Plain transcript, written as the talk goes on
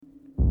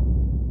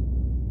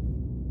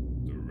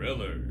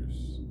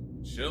Thrillers,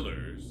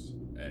 chillers,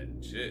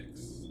 and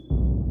chicks.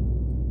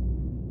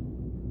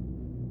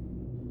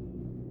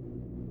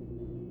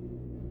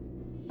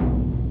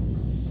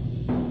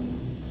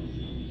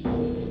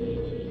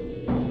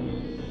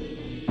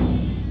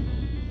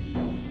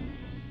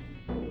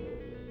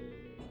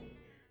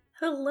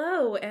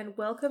 Hello, and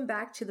welcome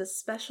back to the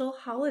special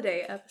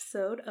holiday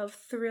episode of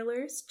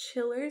Thrillers,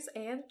 Chillers,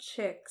 and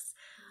Chicks.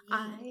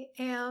 I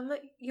am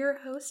your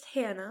host,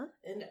 Hannah.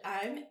 And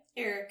I'm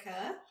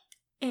Erica.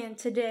 And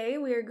today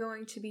we are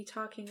going to be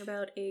talking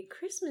about a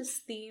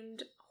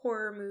Christmas-themed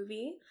horror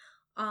movie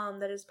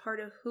that is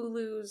part of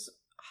Hulu's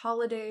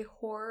holiday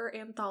horror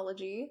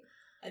anthology.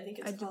 I think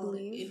it's called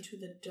Into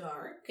the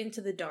Dark.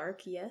 Into the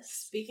Dark, yes.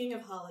 Speaking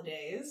of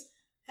holidays,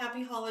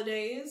 happy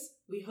holidays.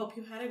 We hope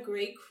you had a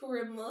great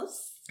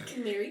Christmas.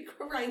 Merry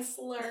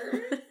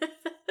Chrysler.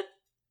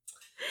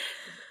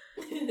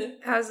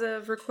 As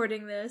of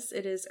recording this,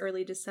 it is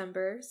early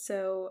December,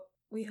 so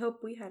we hope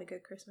we had a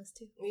good Christmas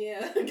too.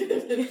 Yeah,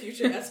 the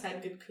future us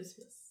had good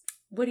Christmas.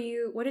 What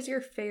is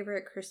your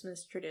favorite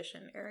Christmas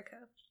tradition, Erica?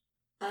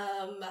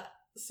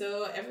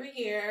 So every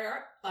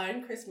year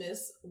on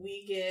Christmas,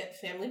 we get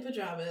family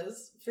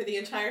pajamas for the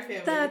entire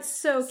family. That's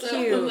so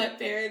cute. So my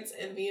parents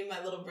and me and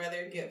my little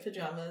brother get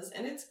pajamas,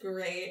 and it's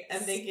great.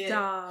 And they get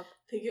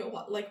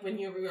like when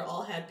we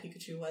all had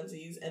Pikachu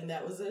onesies, and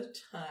that was a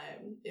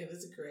time. It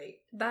was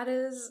great. That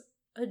is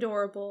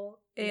adorable,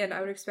 and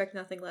I would expect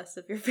nothing less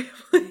of your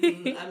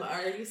family. I'm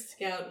already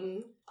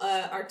scouting.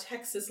 Our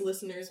Texas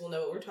listeners will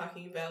know what we're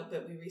talking about,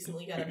 but we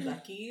recently got a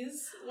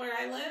Buc-ee's where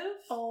I live.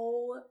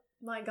 Oh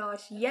my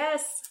gosh,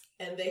 yes!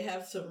 And they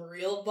have some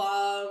real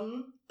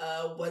bomb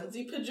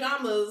onesie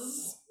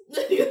pajamas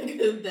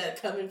that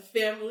come in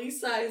family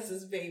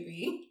sizes,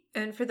 baby.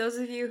 And for those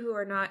of you who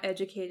are not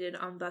educated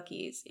on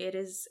Buc-ee's, it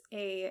is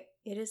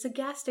a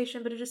gas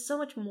station, but it is so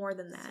much more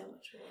than that. So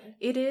much more.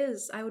 It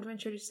is, I would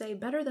venture to say,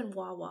 better than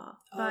Wawa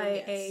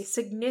by a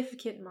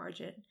significant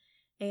margin.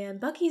 And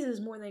Buc-ee's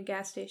is more than a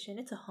gas station;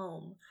 it's a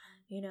home,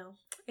 you know.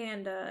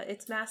 And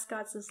its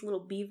mascot's this little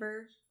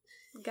beaver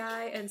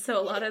guy, and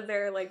so a lot of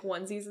their like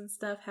onesies and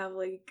stuff have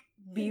like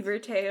beaver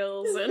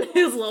tails and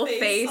his little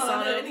face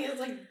on it. And he has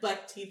like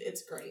buck teeth.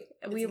 It's great.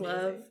 We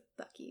love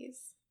Buc-ee's.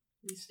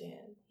 We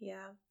stand.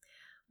 Yeah.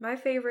 My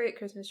favorite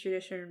Christmas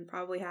tradition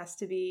probably has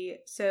to be,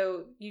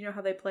 so you know how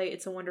they play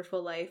It's a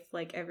Wonderful Life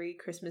like every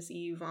Christmas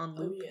Eve on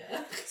loop? Oh,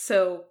 yeah.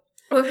 So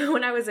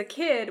when I was a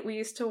kid, we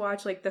used to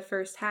watch like the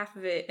first half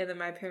of it, and then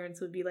my parents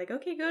would be like,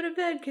 okay, go to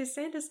bed because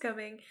Santa's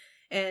coming.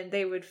 And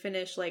they would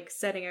finish, like,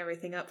 setting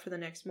everything up for the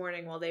next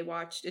morning while they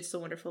watched It's a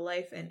Wonderful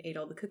Life and ate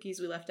all the cookies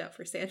we left out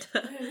for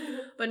Santa.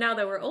 But now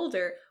that we're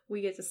older,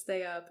 we get to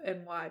stay up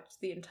and watch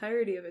the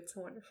entirety of It's a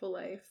Wonderful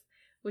Life,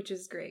 which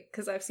is great.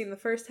 Because I've seen the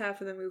first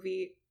half of the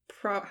movie,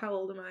 how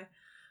old am I?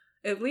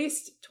 At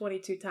least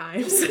 22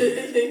 times.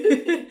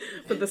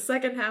 But the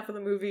second half of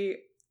the movie,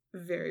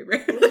 very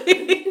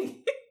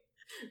rarely.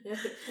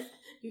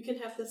 You can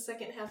have the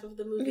second half of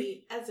the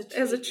movie as a treat.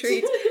 As a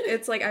treat.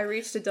 It's like I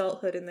reached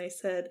adulthood and they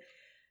said,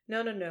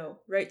 no,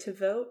 right to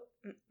vote?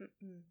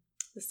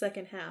 The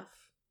second half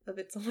of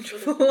It's a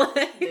Wonderful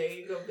Life. There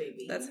you go,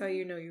 baby. That's how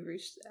you know you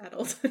reached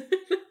adulthood.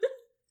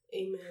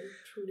 Amen.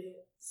 True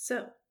that.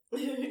 So,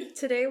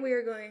 today we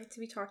are going to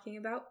be talking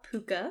about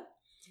Pooka.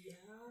 Yeah.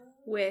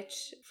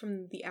 Which,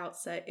 from the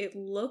outset, it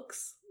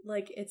looks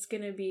like it's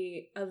going to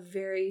be a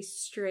very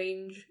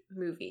strange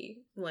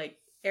movie. Like,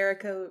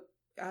 Erica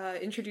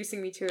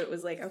introducing me to it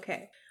was like,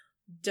 okay,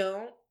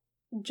 don't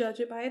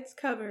judge it by its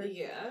cover.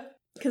 Yeah.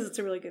 Because it's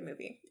a really good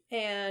movie.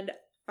 And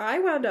I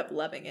wound up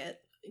loving it.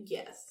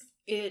 Yes.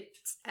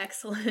 It's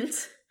excellent.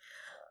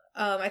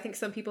 I think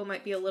some people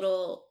might be a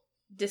little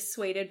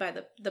dissuaded by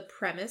the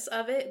premise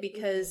of it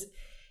because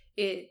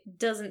it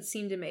doesn't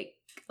seem to make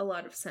a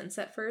lot of sense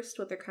at first,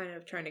 what they're kind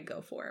of trying to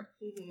go for.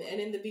 Mm-hmm. And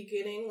in the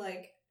beginning,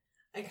 like,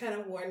 I kind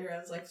of warned her, I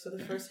was like, so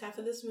the first half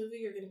of this movie,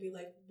 you're going to be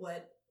like,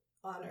 what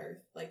on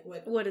earth? Like,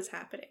 what is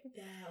happening?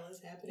 The hell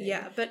is happening?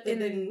 Yeah, but in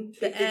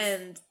the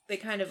end, they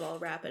kind of all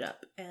wrap it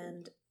up,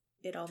 and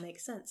it all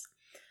makes sense.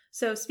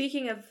 So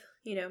speaking of,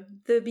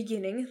 the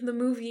beginning, the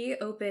movie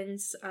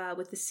opens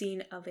with the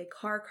scene of a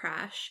car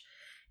crash,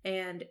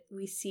 and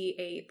we see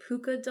a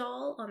Pooka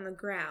doll on the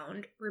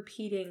ground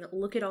repeating,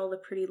 "Look at all the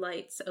pretty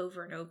lights,"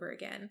 over and over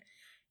again.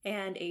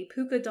 And a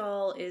Pooka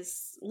doll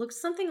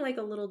looks something like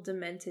a little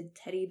demented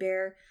teddy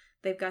bear.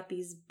 They've got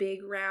these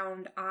big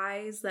round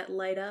eyes that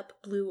light up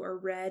blue or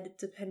red,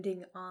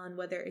 depending on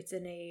whether it's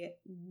in a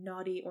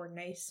naughty or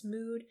nice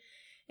mood,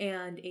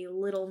 and a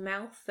little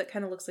mouth that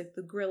kind of looks like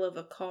the grill of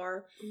a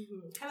car.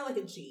 Mm-hmm. Kind of like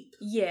a Jeep.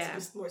 Yeah.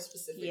 More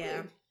specifically.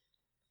 Yeah.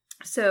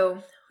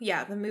 So,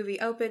 yeah, the movie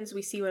opens.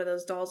 We see one of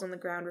those dolls on the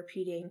ground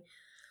repeating,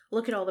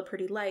 "Look at all the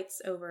pretty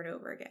lights," over and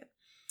over again.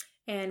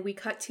 And we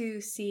cut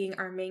to seeing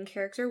our main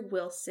character,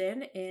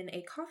 Wilson, in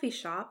a coffee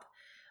shop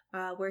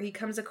where he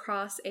comes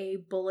across a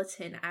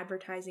bulletin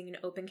advertising an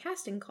open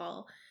casting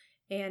call.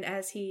 And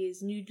as he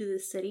is new to the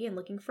city and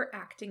looking for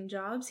acting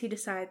jobs, he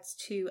decides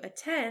to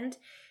attend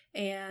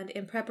And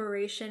in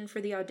preparation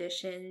for the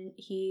audition,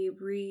 he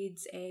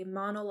reads a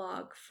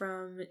monologue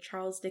from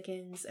Charles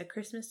Dickens' A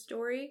Christmas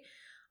Story,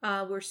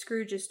 where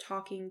Scrooge is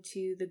talking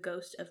to the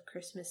ghost of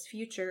Christmas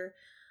future,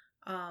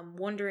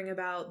 wondering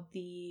about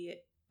the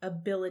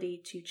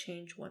ability to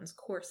change one's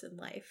course in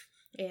life,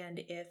 and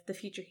if the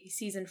future he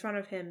sees in front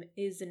of him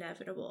is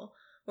inevitable,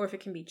 or if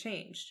it can be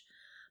changed.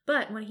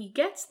 But when he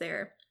gets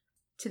there,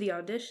 to the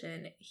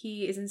audition,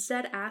 he is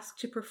instead asked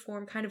to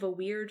perform kind of a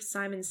weird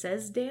Simon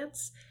Says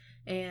dance,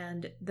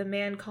 and the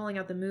man calling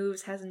out the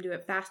moves has him do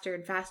it faster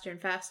and faster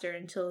and faster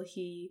until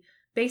he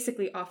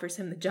basically offers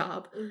him the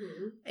job.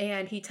 Mm-hmm.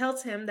 And he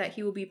tells him that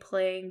he will be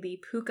playing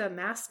the Pucca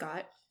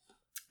mascot,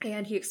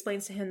 and he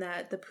explains to him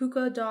that the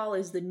Pucca doll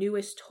is the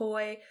newest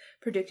toy,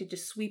 predicted to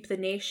sweep the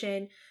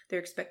nation. They're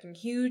expecting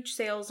huge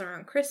sales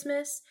around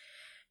Christmas.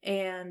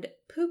 And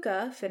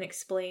Pucca, Finn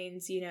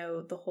explains,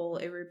 the whole,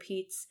 it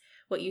repeats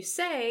what you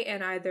say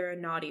in either a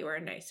naughty or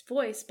a nice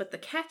voice, but the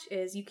catch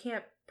is you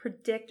can't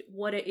predict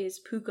what it is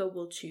Pucca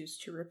will choose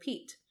to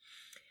repeat.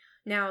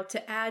 Now,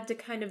 to add to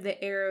kind of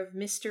the air of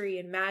mystery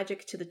and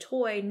magic to the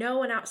toy, no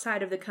one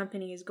outside of the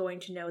company is going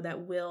to know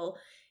that Will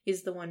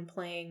is the one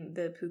playing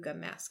the Pucca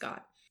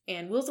mascot.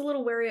 And Will's a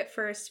little wary at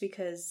first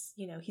because,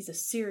 he's a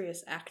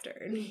serious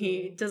actor and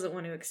he doesn't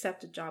want to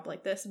accept a job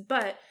like this.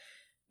 But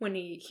when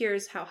he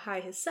hears how high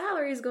his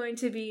salary is going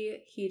to be,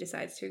 he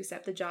decides to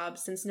accept the job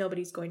since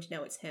nobody's going to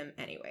know it's him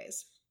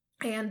anyways.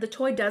 And the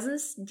toy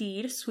does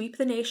indeed sweep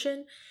the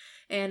nation,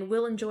 and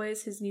Will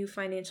enjoys his new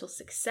financial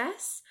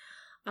success.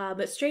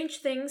 But strange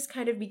things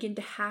kind of begin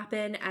to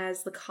happen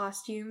as the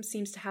costume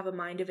seems to have a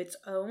mind of its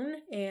own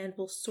and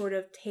will sort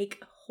of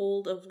take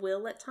hold of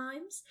Will at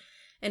times.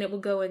 And it will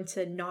go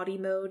into naughty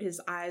mode. His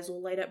eyes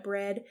will light up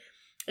red.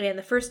 And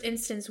the first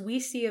instance we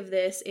see of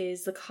this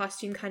is the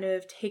costume kind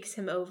of takes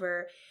him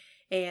over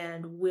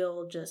and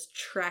Will just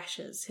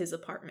trashes his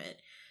apartment,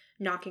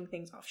 knocking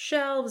things off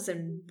shelves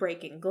and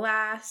breaking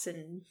glass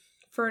and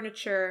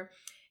furniture.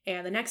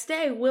 And the next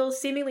day, Will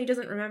seemingly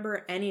doesn't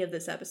remember any of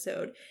this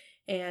episode.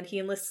 And he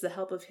enlists the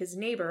help of his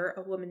neighbor,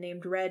 a woman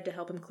named Red, to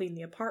help him clean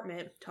the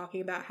apartment,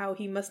 talking about how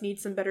he must need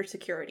some better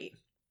security.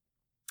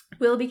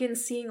 Will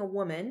begins seeing a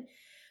woman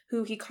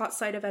who he caught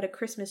sight of at a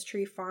Christmas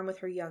tree farm with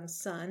her young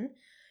son.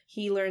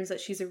 He learns that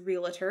she's a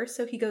realtor,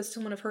 so he goes to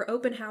one of her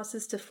open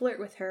houses to flirt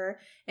with her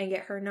and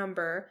get her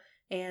number,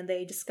 and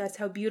they discuss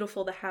how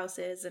beautiful the house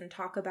is and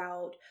talk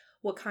about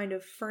what kind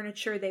of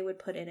furniture they would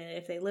put in it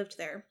if they lived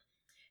there.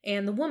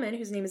 And the woman,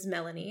 whose name is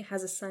Melanie,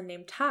 has a son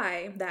named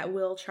Ty that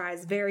Will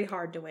tries very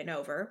hard to win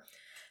over.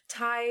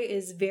 Ty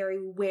is very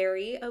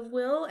wary of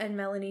Will, and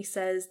Melanie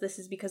says this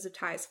is because of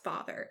Ty's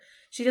father.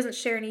 She doesn't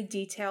share any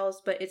details,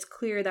 but it's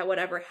clear that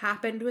whatever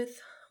happened with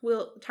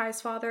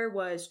Ty's father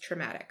was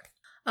traumatic.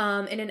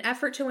 In an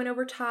effort to win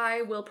over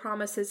Ty, Will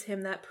promises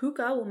him that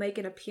Pucca will make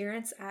an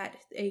appearance at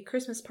a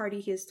Christmas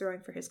party he is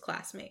throwing for his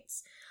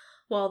classmates.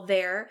 While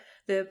there,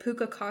 the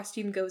Pucca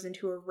costume goes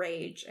into a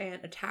rage and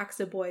attacks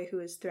a boy who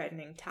is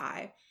threatening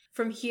Ty.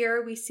 From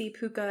here, we see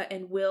Pucca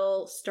and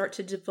Will start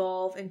to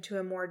devolve into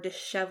a more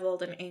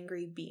disheveled and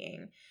angry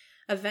being.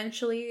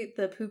 Eventually,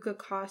 the Pucca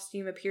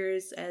costume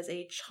appears as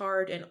a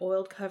charred and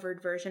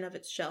oil-covered version of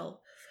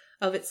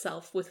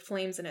itself with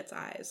flames in its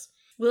eyes.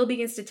 Will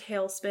begins to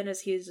tailspin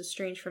as he is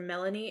estranged from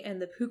Melanie,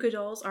 and the Pucca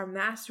dolls are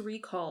mass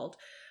recalled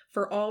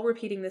for all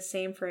repeating the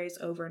same phrase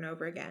over and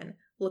over again.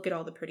 Look at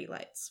all the pretty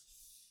lights.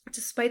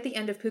 Despite the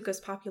end of Pucca's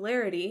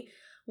popularity,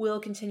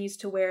 Will continues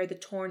to wear the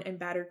torn and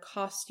battered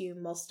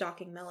costume while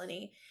stalking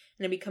Melanie,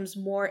 and it becomes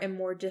more and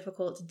more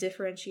difficult to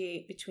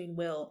differentiate between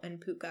Will and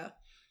Pucca.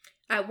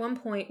 At one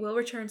point, Will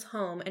returns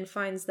home and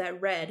finds that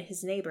Red,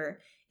 his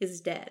neighbor,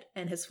 is dead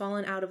and has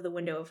fallen out of the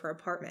window of her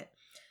apartment.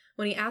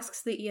 When he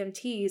asks the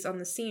EMTs on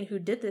the scene who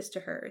did this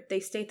to her, they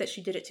state that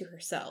she did it to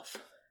herself.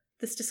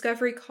 This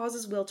discovery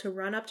causes Will to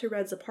run up to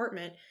Red's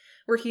apartment,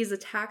 where he is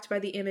attacked by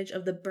the image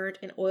of the burnt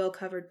and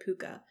oil-covered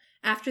Pucca.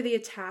 After the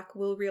attack,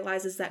 Will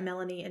realizes that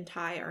Melanie and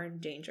Ty are in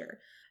danger.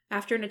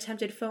 After an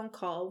attempted phone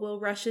call, Will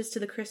rushes to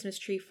the Christmas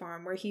tree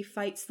farm, where he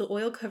fights the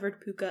oil-covered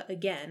Pucca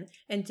again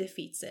and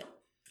defeats it.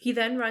 He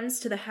then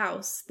runs to the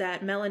house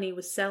that Melanie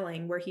was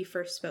selling, where he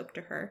first spoke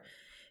to her,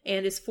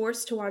 and is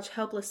forced to watch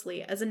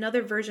helplessly as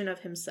another version of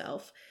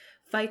himself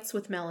fights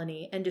with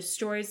Melanie and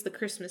destroys the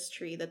Christmas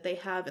tree that they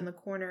have in the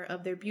corner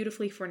of their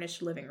beautifully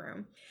furnished living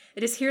room.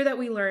 It is here that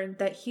we learn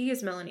that he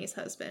is Melanie's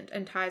husband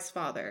and Ty's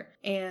father,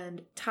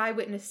 and Ty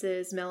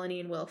witnesses Melanie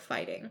and Will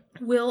fighting.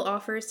 Will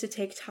offers to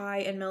take Ty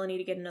and Melanie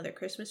to get another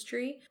Christmas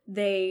tree.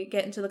 They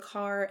get into the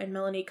car, and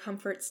Melanie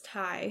comforts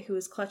Ty, who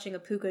is clutching a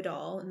Pucca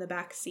doll in the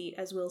back seat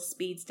as Will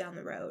speeds down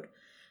the road.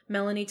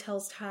 Melanie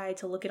tells Ty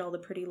to look at all the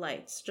pretty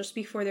lights, just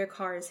before their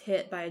car is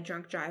hit by a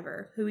drunk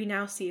driver, who we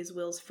now see as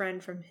Will's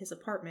friend from his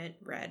apartment,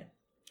 Red.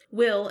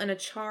 Will and a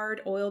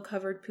charred,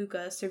 oil-covered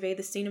Pucca survey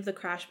the scene of the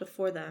crash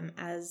before them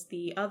as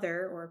the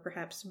other, or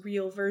perhaps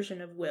real version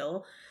of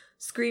Will,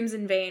 screams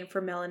in vain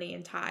for Melanie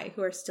and Ty,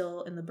 who are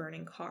still in the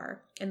burning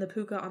car, and the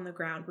Pucca on the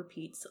ground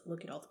repeats,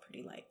 look at all the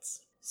pretty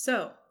lights.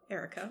 So,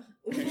 Erica,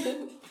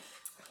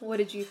 what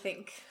did you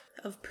think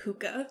of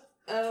Pucca?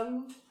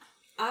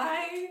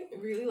 I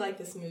really like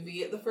this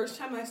movie. The first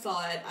time I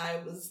saw it, I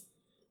was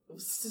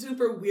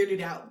super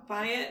weirded out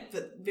by it,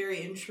 but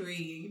very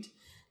intrigued.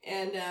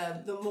 And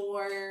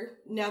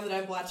now that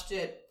I've watched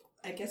it,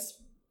 I guess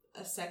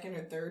a second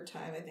or third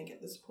time, I think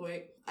at this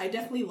point, I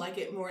definitely like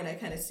it more, and I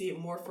kind of see it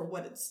more for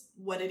what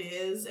it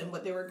is and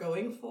what they were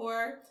going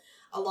for,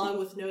 along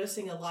with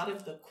noticing a lot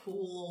of the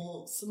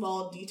cool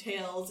small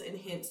details and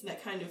hints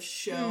that kind of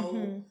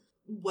show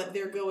what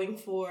they're going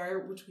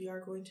for, which we are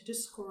going to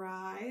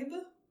describe.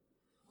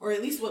 Or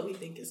at least what we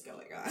think is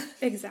going on.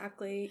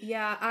 Exactly.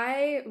 Yeah,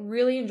 I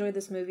really enjoyed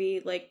this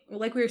movie. Like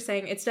we were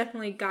saying, it's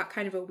definitely got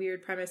kind of a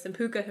weird premise, and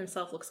Puka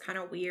himself looks kind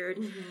of weird.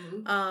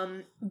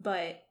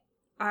 But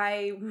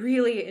I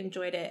really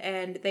enjoyed it,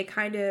 and they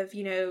kind of,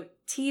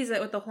 tease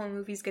at what the whole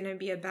movie's going to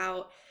be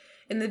about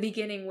in the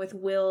beginning with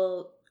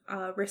Will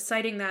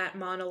reciting that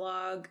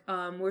monologue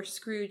where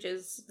Scrooge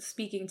is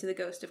speaking to the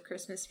ghost of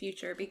Christmas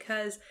Future,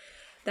 because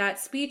that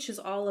speech is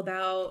all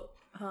about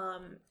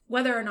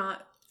whether or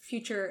not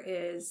future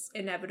is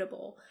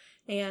inevitable,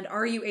 and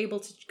are you able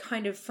to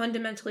kind of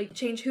fundamentally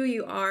change who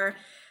you are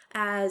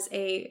as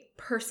a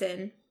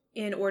person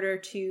in order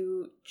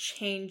to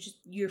change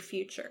your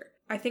future.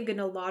 I think in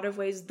a lot of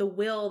ways the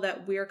Will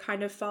that we're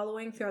kind of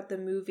following throughout the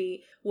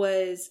movie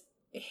was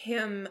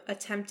him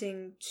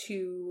attempting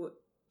to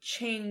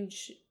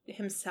change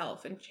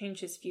himself and change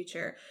his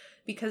future,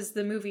 because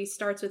the movie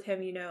starts with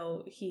him,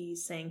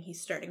 he's saying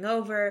he's starting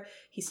over,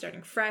 he's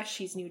starting fresh,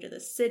 he's new to the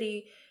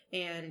city,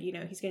 and,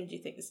 he's going to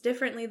do things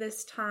differently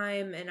this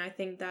time. And I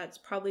think that's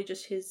probably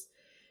just his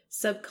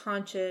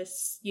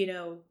subconscious,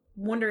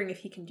 wondering if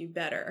he can do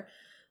better.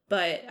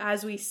 But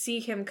as we see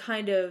him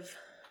kind of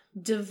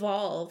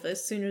devolve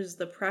as soon as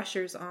the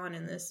pressure's on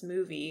in this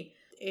movie,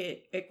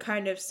 it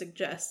kind of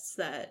suggests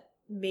that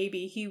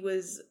maybe he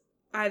was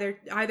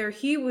either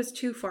he was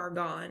too far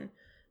gone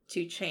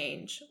to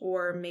change,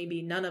 or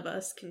maybe none of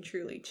us can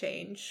truly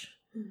change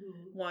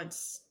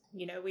once,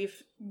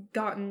 we've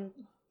gotten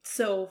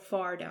so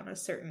far down a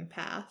certain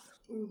path.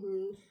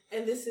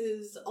 And this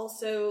is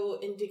also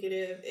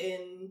indicative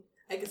in,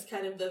 I guess,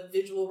 kind of the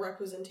visual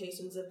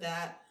representations of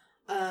that.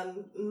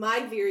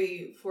 My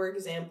theory, for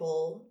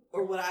example,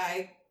 or what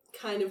I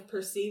kind of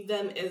perceive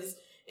them is,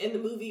 in the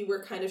movie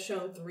we're kind of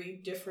shown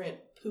 3 different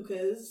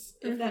Pukas,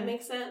 if that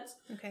makes sense.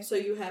 Okay. So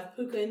you have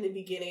Puka in the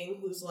beginning,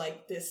 who's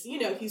like this,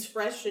 he's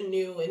fresh and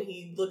new and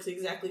he looks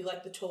exactly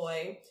like the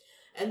toy.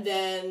 And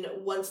then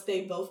once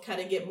they both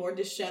kind of get more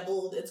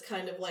disheveled, it's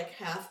kind of like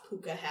half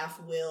Puka,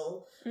 half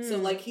Will. So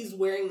like he's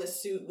wearing the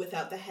suit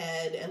without the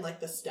head, and like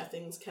the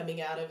stuffing's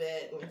coming out of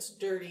it, and it's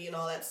dirty and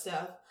all that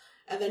stuff.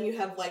 And then you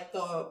have like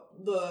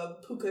the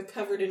Puka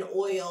covered in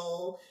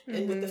oil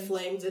and with the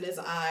flames in his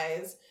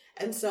eyes.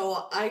 And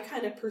so I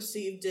kind of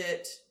perceived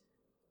it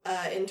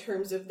in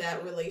terms of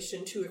that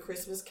relation to A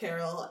Christmas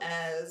Carol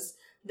as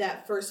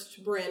that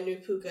first brand new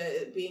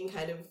Puka being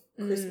kind of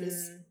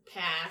Christmas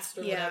past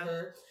or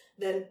whatever.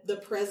 Then the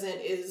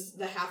present is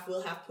the half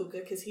Will, half Puka,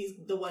 because he's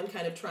the one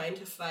kind of trying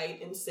to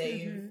fight and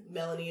save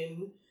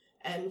Melanie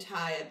and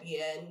Ty at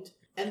the end.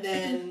 And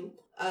then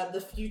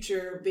the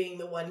future being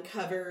the one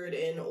covered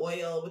in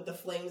oil with the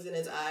flames in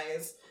his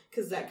eyes,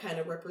 because that kind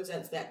of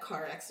represents that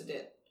car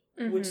accident,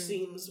 which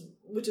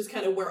is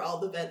kind of where all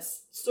the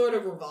events sort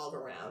of revolve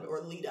around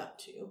or lead up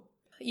to.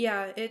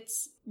 Yeah,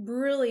 it's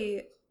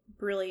really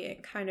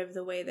brilliant kind of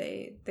the way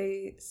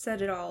they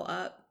set it all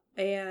up.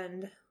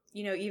 And,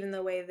 even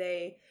the way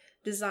they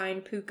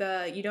designed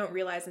Puka, you don't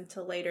realize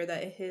until later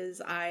that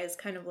his eyes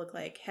kind of look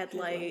like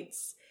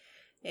headlights.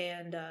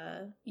 And,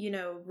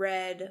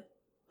 red,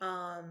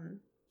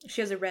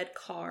 she has a red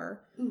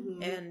car,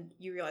 and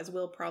you realize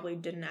Will probably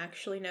didn't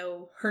actually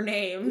know her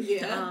name.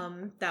 Yeah.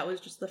 That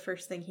was just the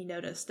first thing he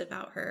noticed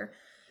about her.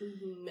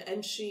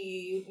 And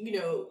she,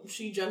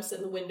 she jumps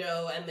in the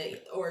window, and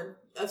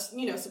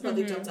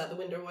supposedly jumps out the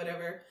window or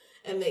whatever,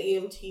 and the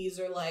EMTs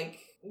are like,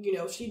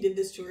 she did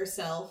this to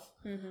herself.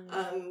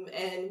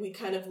 And we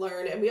kind of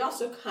learn, and we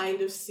also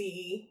kind of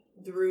see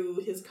through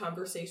his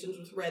conversations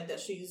with Red that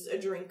she's a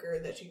drinker,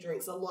 that she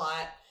drinks a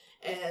lot,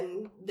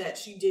 and that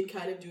she did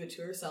kind of do it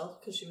to herself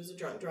because she was a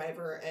drunk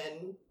driver,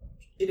 and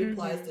it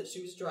implies that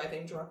she was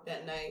driving drunk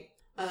that night.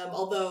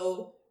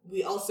 Although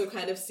we also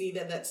kind of see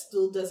that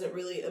still doesn't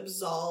really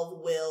absolve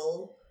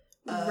Will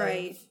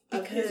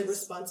of his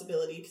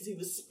responsibility, because he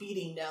was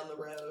speeding down the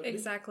road.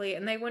 Exactly,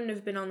 and they wouldn't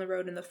have been on the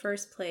road in the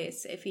first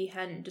place if he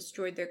hadn't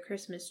destroyed their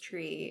Christmas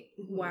tree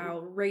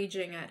while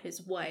raging at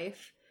his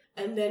wife.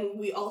 And then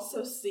we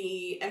also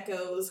see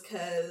echoes,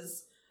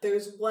 because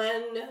there's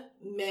one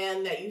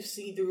man that you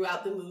see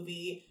throughout the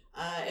movie.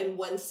 In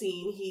one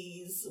scene,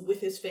 he's with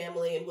his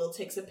family, and Will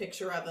takes a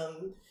picture of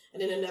him.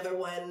 And in another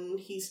one,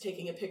 he's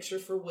taking a picture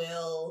for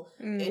Will,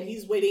 and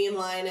he's waiting in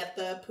line at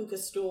the Puka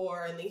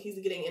store, and he's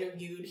getting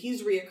interviewed.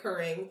 He's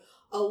reoccurring,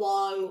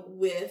 along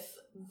with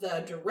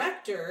the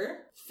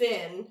director,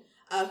 Finn,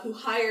 who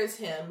hires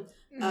him.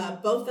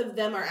 Both of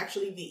them are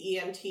actually the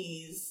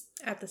EMTs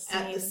at the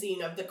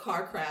scene of the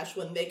car crash,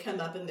 when they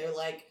come up and they're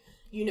like,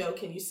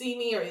 can you see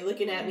me? Are you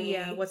looking at me?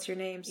 Yeah, what's your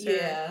name, sir?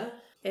 Yeah.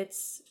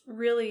 It's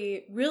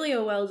really, really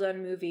a well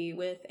done movie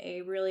with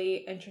a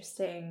really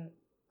interesting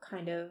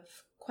kind of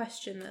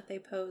question that they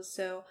pose.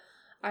 So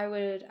I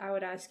would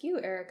ask you,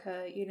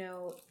 Erica,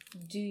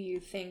 do you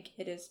think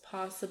it is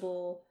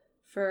possible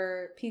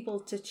for people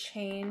to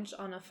change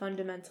on a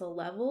fundamental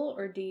level,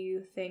 or do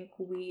you think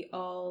we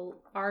all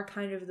are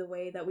kind of the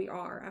way that we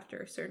are after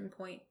a certain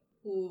point?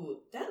 Ooh,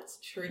 that's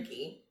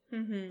tricky.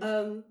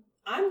 Mm-hmm.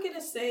 I'm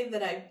gonna say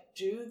that I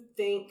do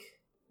think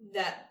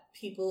that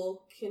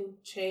people can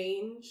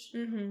change,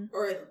 Mm-hmm.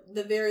 or at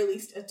the very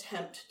least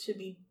attempt to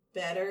be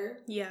better.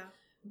 Yeah.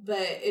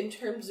 But in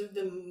terms of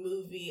the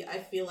movie, I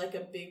feel like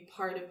a big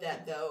part of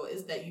that, though,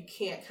 is that you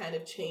can't kind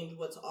of change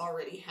what's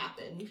already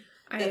happened.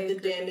 That the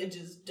damage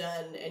is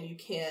done, and you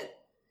can't...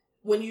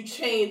 When you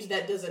change,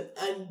 that doesn't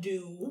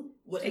undo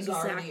what has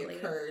already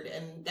occurred,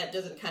 and that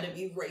doesn't kind of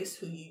erase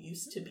who you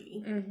used to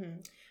be.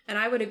 Mm-hmm. And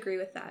I would agree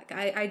with that.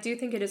 I do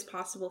think it is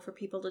possible for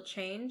people to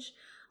change.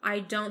 I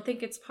don't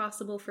think it's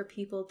possible for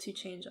people to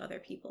change other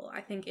people.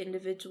 I think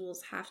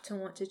individuals have to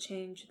want to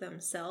change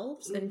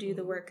themselves and do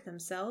the work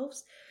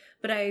themselves.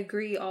 But I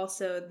agree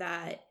also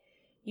that,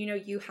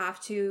 you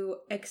have to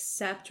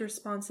accept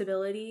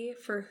responsibility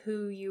for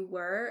who you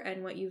were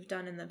and what you've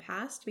done in the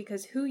past,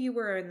 because who you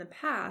were in the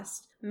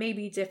past may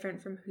be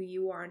different from who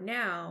you are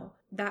now.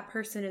 That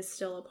person is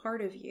still a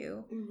part of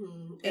you.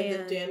 Mm-hmm. And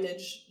the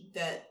damage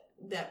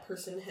that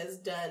person has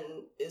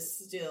done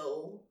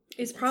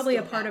is probably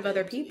a part of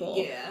other people.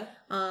 Yeah.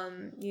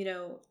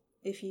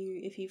 If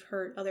you've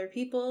hurt other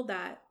people,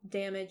 that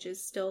damage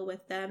is still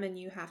with them, and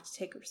you have to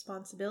take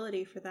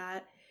responsibility for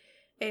that.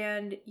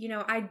 And,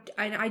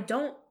 I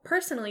don't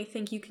personally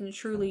think you can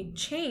truly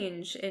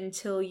change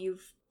until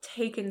you've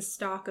taken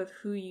stock of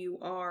who you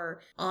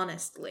are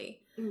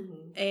honestly.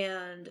 Mm-hmm.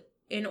 And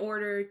in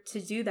order to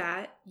do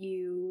that,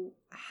 you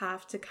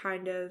have to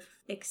kind of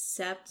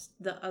accept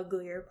the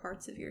uglier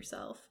parts of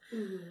yourself.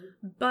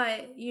 Mm-hmm.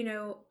 But,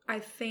 I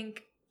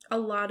think a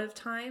lot of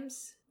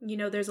times,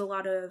 there's a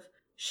lot of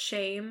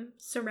shame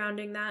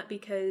surrounding that,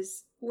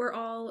 because we're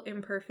all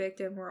imperfect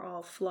and we're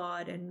all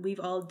flawed, and we've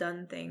all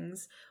done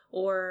things,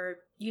 or,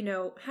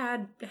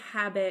 had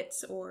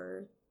habits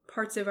or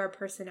parts of our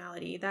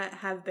personality that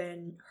have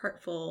been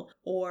hurtful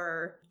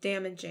or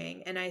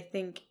damaging. And I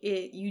think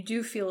you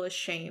do feel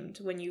ashamed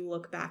when you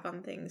look back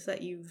on things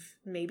that you've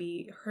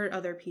maybe hurt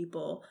other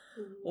people,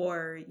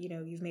 or,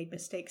 you've made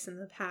mistakes in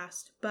the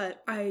past.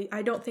 But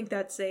I don't think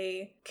that's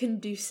a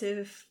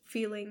conducive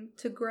feeling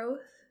to growth.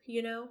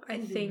 I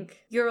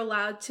think you're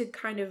allowed to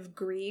kind of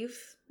grieve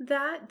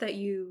that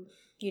you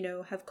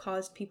have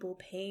caused people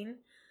pain,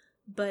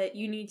 but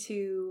you need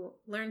to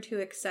learn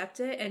to accept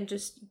it and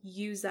just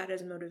use that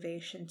as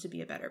motivation to be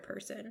a better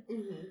person.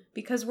 Mm-hmm.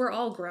 Because we're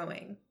all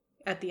growing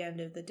at the end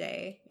of the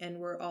day, and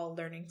we're all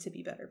learning to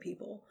be better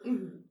people.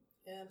 Mm-hmm.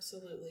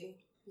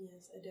 Absolutely.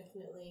 Yes, I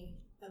definitely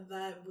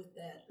vibe with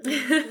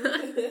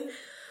that.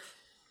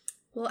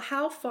 Well,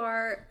 how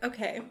far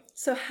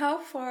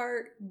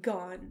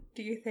gone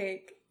do you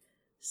think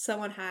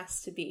someone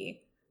has to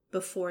be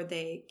before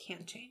they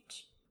can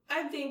change?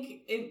 I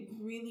think it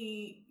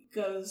really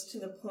goes to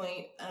the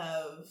point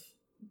of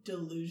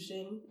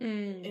delusion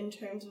in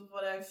terms of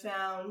what I've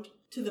found,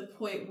 to the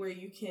point where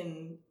you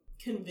can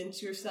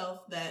convince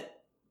yourself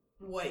that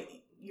what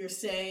you're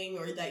saying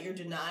or that your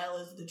denial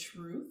is the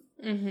truth.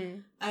 Mm-hmm.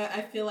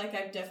 I feel like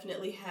I've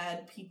definitely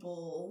had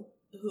people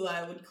who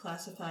I would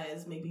classify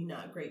as maybe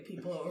not great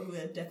people, or who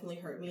have definitely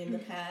hurt me in the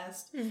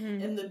past.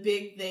 Mm-hmm. And the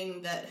big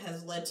thing that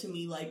has led to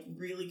me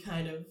really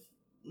kind of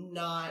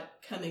not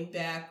coming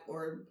back,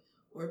 or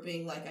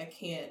being like,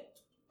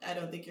 I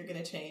don't think you're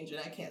going to change,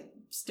 and I can't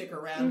stick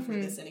around for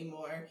this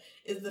anymore,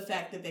 is the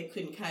fact that they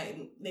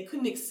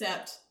couldn't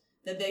accept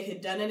that they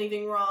had done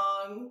anything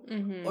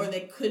wrong, or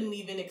they couldn't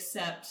even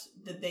accept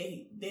that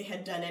they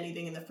had done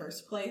anything in the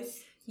first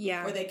place.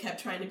 Yeah. Or they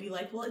kept trying to be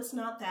like, well, it's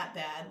not that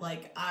bad.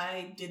 Like,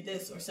 I did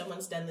this, or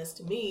someone's done this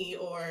to me,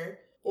 or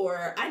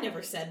I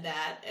never said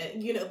that.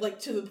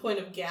 To the point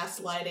of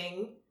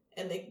gaslighting,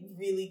 and they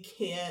really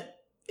can't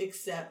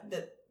accept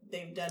that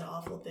they've done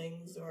awful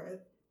things, or...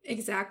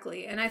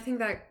 Exactly. And I think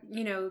that,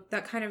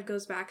 that kind of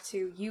goes back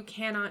to, you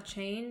cannot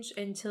change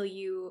until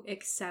you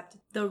accept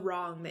the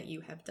wrong that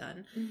you have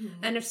done.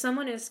 Mm-hmm. And if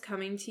someone is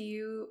coming to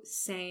you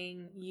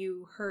saying,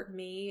 you hurt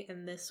me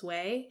in this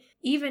way,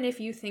 even if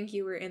you think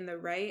you were in the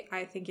right,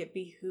 I think it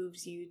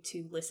behooves you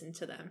to listen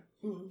to them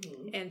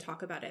and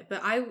talk about it.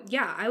 But I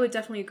would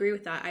definitely agree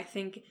with that. I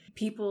think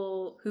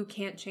people who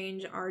can't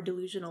change are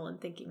delusional in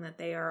thinking that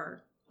they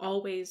are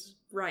always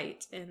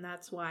right. And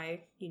that's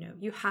why,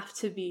 you have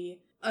to be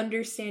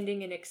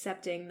understanding and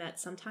accepting that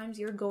sometimes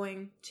you're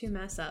going to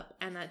mess up,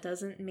 and that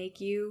doesn't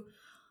make you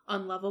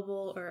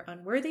unlovable or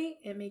unworthy.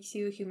 It makes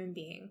you a human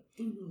being.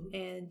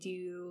 And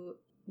you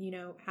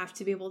have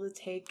to be able to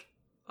take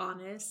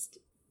honest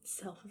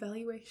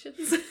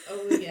self-evaluations.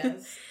 Oh,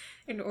 yes.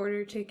 In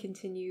order to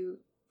continue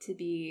to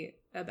be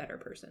a better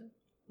person.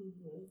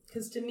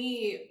 Because to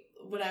me,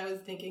 when I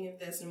was thinking of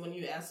this, and when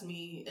you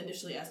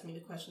initially asked me the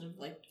question of,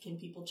 like, can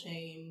people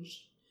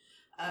change?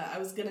 I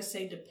was gonna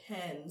say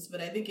depends, but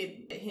I think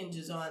it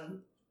hinges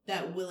on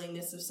that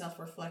willingness of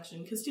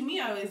self-reflection. Because to me,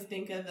 I always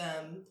think of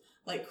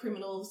like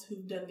criminals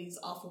who've done these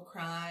awful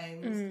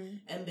crimes,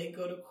 and they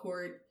go to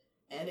court,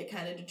 and it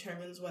kind of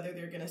determines whether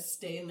they're gonna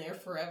stay in there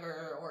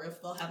forever or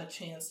if they'll have a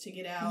chance to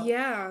get out.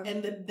 Yeah.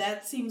 And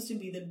that seems to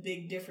be the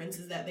big difference,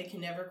 is that they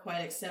can never quite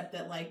accept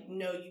that, like,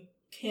 no, you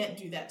can't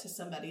do that to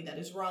somebody that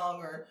is wrong,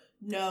 or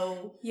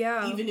no,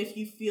 even if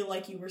you feel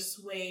like you were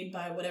swayed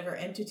by whatever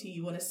entity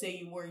you want to say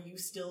you were, you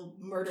still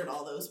murdered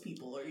all those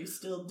people, or you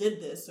still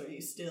did this, or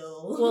you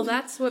still... Well,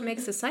 that's what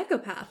makes a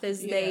psychopath,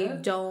 is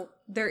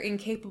they're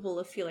incapable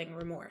of feeling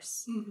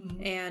remorse.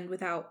 Mm-hmm. And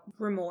without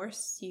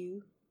remorse,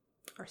 you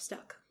are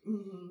stuck.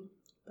 Mm-hmm.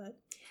 But,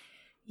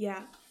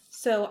 yeah.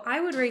 So I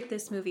would rate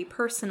this movie,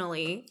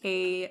 personally,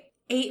 a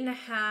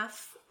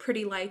 8.5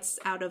 pretty lights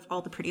out of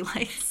all the pretty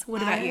lights.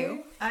 What about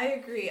you? I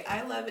agree.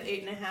 I love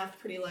 8.5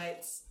 pretty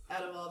lights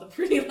out of all the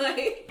pretty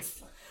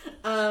lights.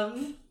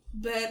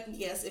 But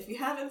yes, if you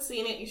haven't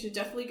seen it, you should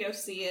definitely go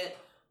see it.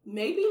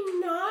 Maybe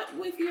not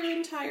with your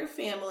entire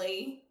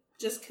family,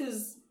 just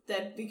because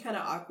that'd be kind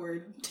of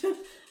awkward.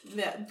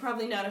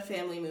 Probably not a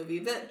family movie,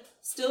 but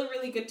still a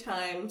really good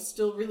time,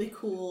 still really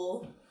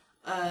cool.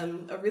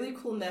 A really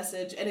cool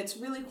message, and it's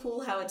really cool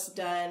how it's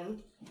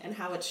done and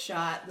how it's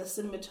shot, the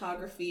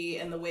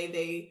cinematography and the way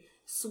they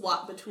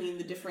swap between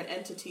the different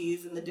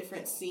entities and the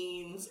different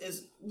scenes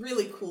is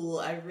really cool.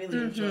 I really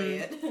enjoy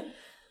it.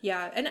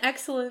 Yeah, an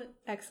excellent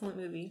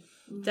movie.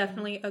 Mm-hmm.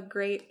 Definitely a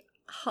great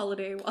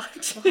holiday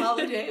watch.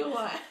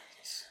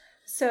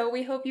 So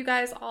we hope you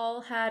guys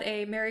all had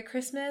a Merry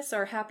Christmas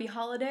or Happy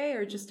Holiday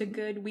or just a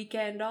good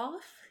weekend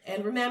off.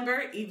 And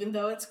remember, even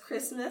though it's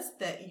Christmas,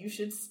 that you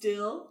should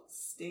still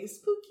stay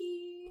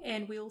spooky.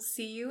 And we'll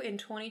see you in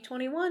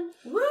 2021.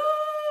 Woo!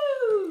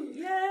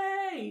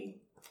 Yay!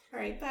 All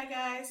right, bye,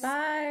 guys.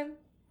 Bye.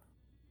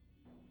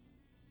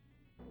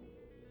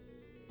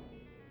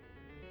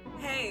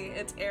 Hey,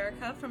 it's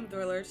Erica from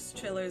Thrillers,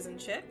 Chillers, and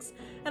Chicks,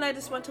 and I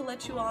just want to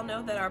let you all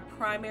know that our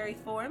primary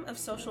form of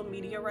social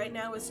media right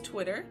now is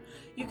Twitter.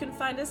 You can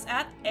find us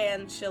at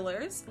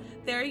 @AndChillers.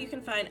 There you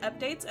can find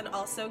updates and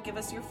also give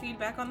us your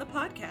feedback on the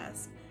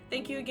podcast.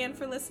 Thank you again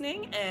for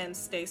listening, and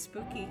stay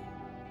spooky.